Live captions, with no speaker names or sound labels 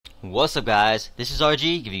What's up, guys? This is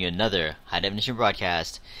RG giving you another high definition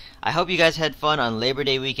broadcast. I hope you guys had fun on Labor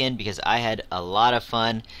Day weekend because I had a lot of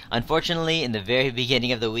fun. Unfortunately, in the very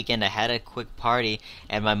beginning of the weekend, I had a quick party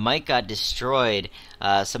and my mic got destroyed.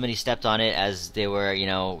 Somebody stepped on it as they were,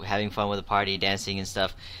 having fun with the party, dancing and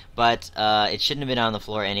stuff. But it shouldn't have been on the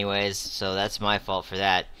floor anyways, so that's my fault for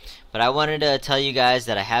that. But I wanted to tell you guys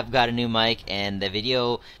that I have got a new mic, and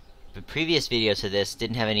the previous video to this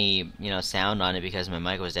didn't have any sound on it because my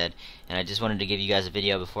mic was dead, and I just wanted to give you guys a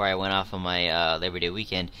video before I went off on my Labor Day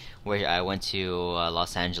weekend, where I went to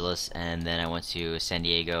Los Angeles and then I went to San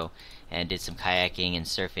Diego and did some kayaking and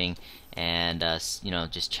surfing and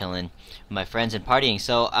just chilling with my friends and partying.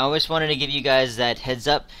 So I just wanted to give you guys that heads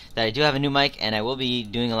up that I do have a new mic and I will be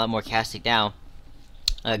doing a lot more casting now.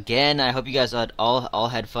 Again, I hope you guys all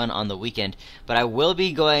had fun on the weekend, but I will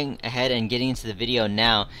be going ahead and getting into the video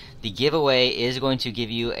now. The giveaway is going to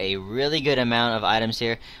give you a really good amount of items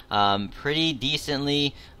here, pretty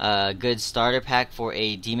decently good starter pack for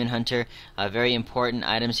a demon hunter, very important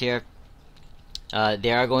items here. We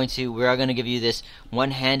are going to give you this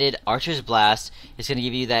one-handed Archer's Blast. It's going to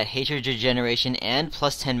give you that Hatred Regeneration and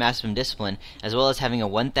plus 10 maximum discipline, as well as having a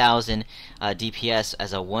 1000 DPS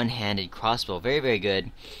as a one-handed crossbow. Very, very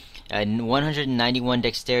good. A 191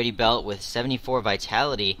 dexterity belt with 74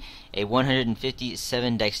 vitality, a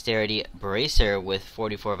 157 dexterity bracer with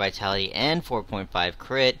 44 vitality and 4.5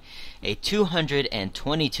 crit, a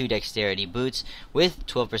 222 dexterity boots with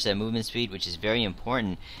 12% movement speed, which is very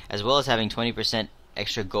important, as well as having 20%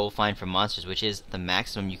 extra gold find for monsters, which is the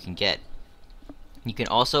maximum you can get. You can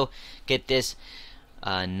also get this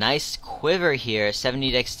nice quiver here, 70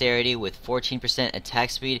 dexterity with 14% attack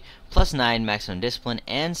speed, plus 9 maximum discipline,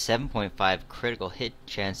 and 7.5 critical hit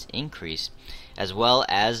chance increase. As well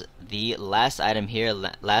as the last item here,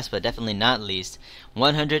 last but definitely not least,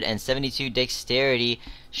 172 dexterity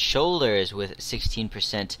shoulders with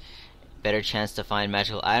 16% better chance to find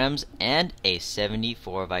magical items, and a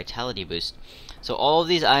 74 vitality boost. So all of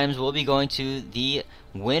these items will be going to the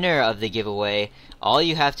winner of the giveaway. All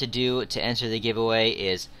you have to do to enter the giveaway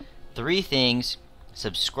is 3 things: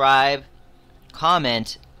 subscribe,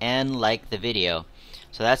 comment, and like the video.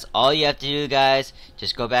 So that's all you have to do, guys.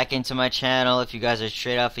 Just go back into my channel. If you guys are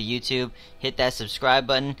straight off of YouTube, hit that subscribe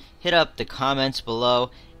button, hit up the comments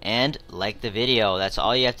below, and like the video. That's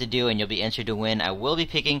all you have to do and you'll be entered to win. I will be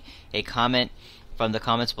picking a comment from the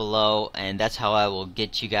comments below, and that's how I will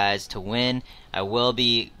get you guys to win. I will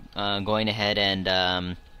be going ahead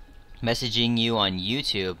and messaging you on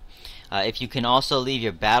YouTube. If you can also leave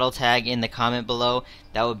your battle tag in the comment below,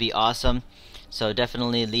 that would be awesome. So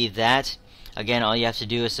definitely leave that. Again, all you have to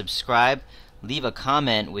do is subscribe, leave a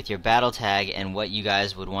comment with your battle tag and what you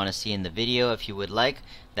guys would want to see in the video if you would like.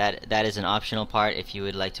 That is an optional part if you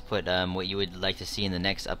would like to put what you would like to see in the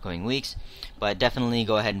next upcoming weeks. But definitely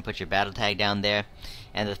go ahead and put your battle tag down there.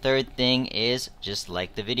 And the third thing is just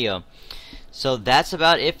like the video. So that's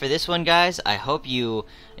about it for this one, guys. I hope you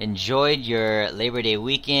enjoyed your Labor Day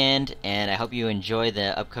weekend, and I hope you enjoy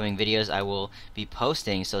the upcoming videos I will be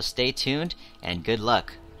posting. So stay tuned and good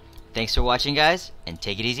luck. Thanks for watching, guys, and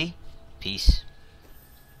take it easy. Peace.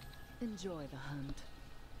 Enjoy the hunt.